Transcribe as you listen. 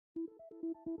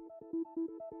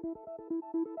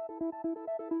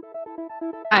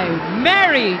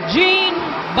Mary Jean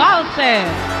Balse.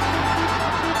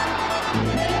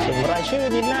 ถึงรายชื่อ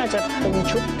นี้น่าจะเป็น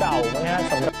ชุดเก่านะฮะ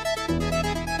สำหรับ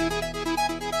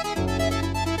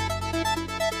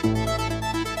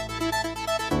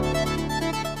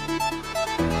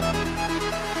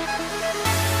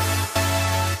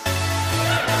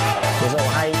ส่ง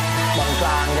ให้บอลกล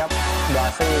างครับบรา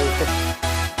ซิล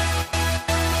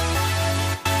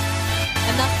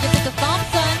Enough to pick a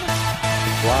Thompson.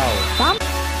 Wow.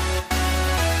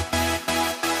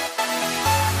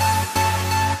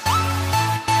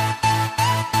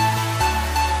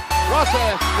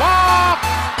 Russell, block!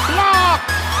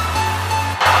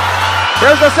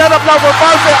 There's the setup now for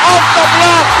Balse, off the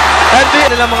block! And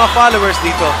the mga followers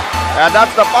dito. And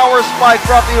that's the power spike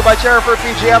brought to you by Cheriford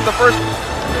PGM, the first.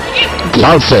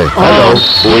 Balse, hello.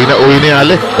 Uwi ni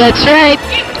Ali. That's right.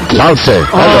 Balse,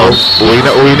 hello.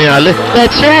 Uwi ni Ali.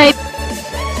 That's right.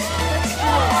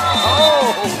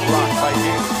 Oh, blocked by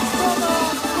King.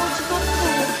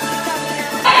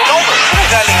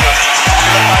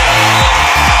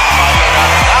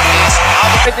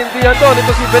 Intindihan doon,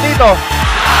 ito si Benito.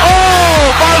 Oh,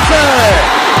 Balse!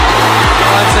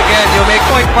 Once again, you make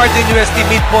point Martin UST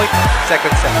midpoint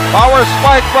second set. Power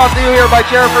spike brought to you here by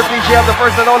Cheriford PGM, the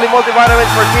first and only multivitamin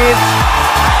for teens.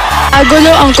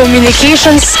 Agulo ang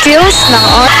communication skills ng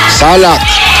Salak.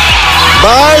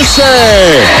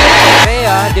 Balse!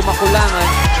 Kaya, di makulangan.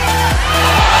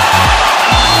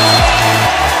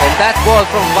 And that ball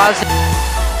from Balse.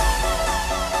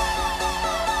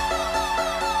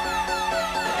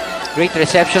 Great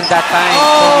reception that time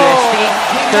from UST,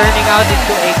 turning out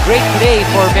into a great play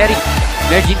for Mary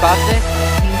Jean Balse.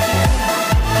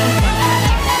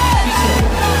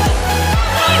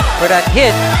 For that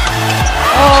hit.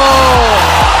 Oh!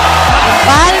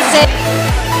 Balse.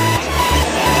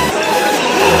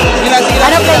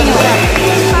 Ano play nyo?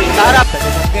 Sarap.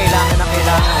 Kailangan na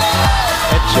kailangan.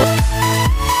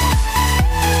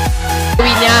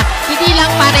 Uwi niya, hindi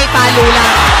lang panay-palo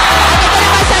lang. Ito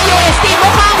naman sa UST,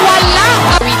 mukhang walang.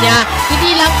 Uwi niya,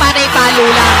 hindi lang panay-palo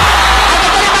lang.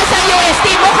 Ito naman sa UST,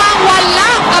 mukhang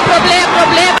walang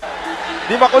problema.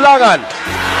 Di makulangan.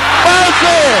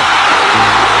 Balse!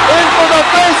 Into the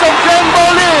face of Jen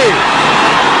Boli!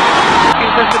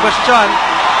 Sebastian,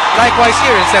 likewise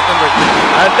here in set number 2.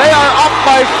 And they are up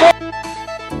by 4.